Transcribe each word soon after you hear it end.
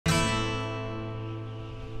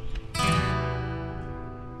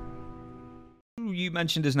you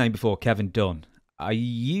mentioned his name before, Kevin Dunn.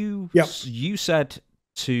 Yep. You said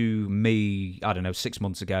to me, I don't know, 6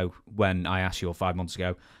 months ago when I asked you, or 5 months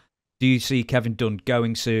ago, do you see Kevin Dunn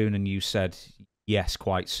going soon? And you said yes,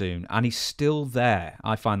 quite soon. And he's still there.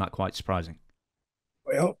 I find that quite surprising.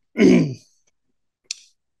 Well, I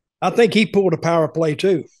think he pulled a power play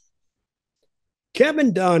too.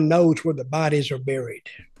 Kevin Dunn knows where the bodies are buried.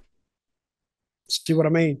 See what I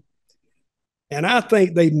mean? And I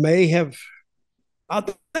think they may have, I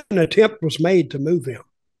think an attempt was made to move him.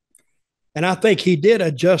 And I think he did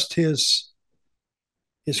adjust his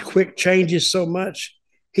quick changes so much.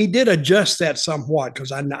 He did adjust that somewhat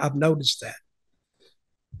because I've noticed that.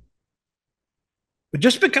 But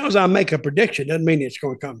just because I make a prediction doesn't mean it's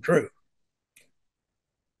going to come true.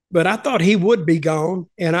 But I thought he would be gone,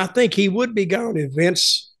 and I think he would be gone if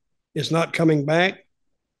Vince is not coming back.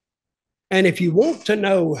 And if you want to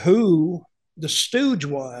know who the stooge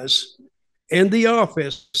was in the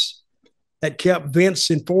office that kept Vince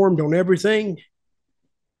informed on everything,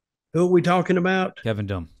 who are we talking about? Kevin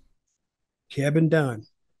Dunn. Kevin Dunn.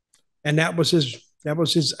 And that was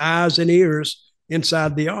his eyes and ears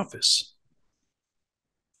inside the office.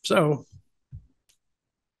 So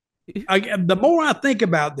the more I think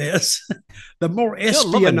about this, the more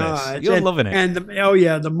espionage. You're loving it. And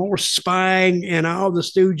the more spying and all the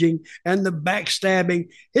stooging and the backstabbing.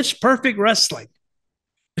 It's perfect wrestling.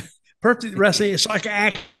 Perfect wrestling. It's like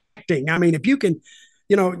acting. I mean, if you can,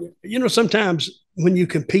 sometimes when you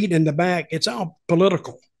compete in the back, it's all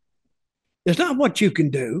political. It's not what you can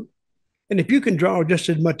do. And if you can draw just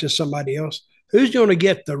as much as somebody else, who's going to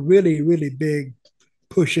get the really, really big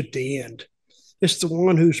push at the end? It's the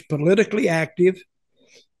one who's politically active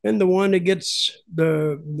and the one that gets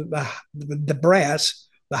the brass,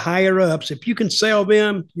 the higher ups. If you can sell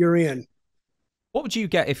them, you're in. What would you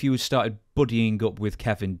get if you started buddying up with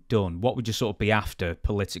Kevin Dunn? What would you sort of be after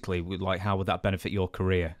politically? Like, how would that benefit your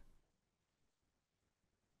career?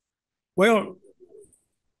 Well,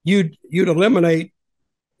 you'd eliminate,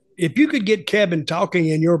 if you could get Kevin talking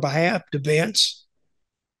in your behalf to Vince,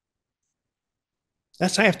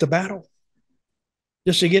 that's half the battle.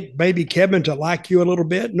 Just to get baby Kevin to like you a little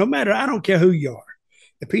bit, no matter, I don't care who you are.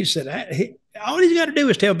 If he said, all he's got to do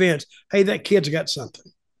is tell Vince, hey, that kid's got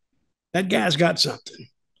something. That guy's got something.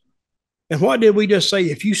 And what did we just say?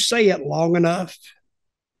 If you say it long enough,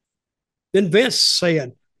 then Vince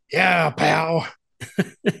saying, yeah, pal,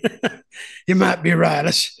 you might be right.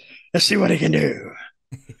 Let's see what he can do.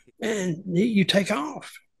 And you take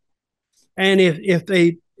off. And if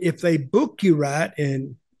they book you right,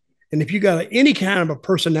 and if you got any kind of a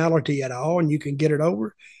personality at all and you can get it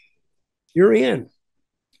over, you're in.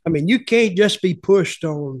 I mean, you can't just be pushed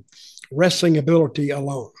on wrestling ability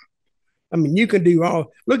alone. I mean, you can do all.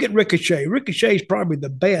 Look at Ricochet. Ricochet's probably the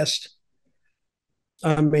best.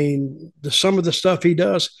 I mean, some of the stuff he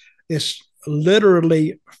does is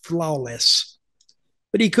literally flawless.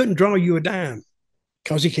 But he couldn't draw you a dime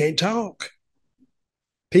because he can't talk.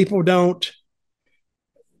 People don't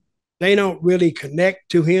really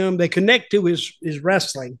connect to him. They connect to his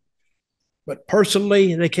wrestling, but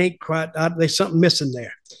personally, they can't quite. There's something missing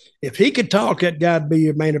there. If he could talk, that guy'd be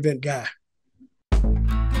your main event guy.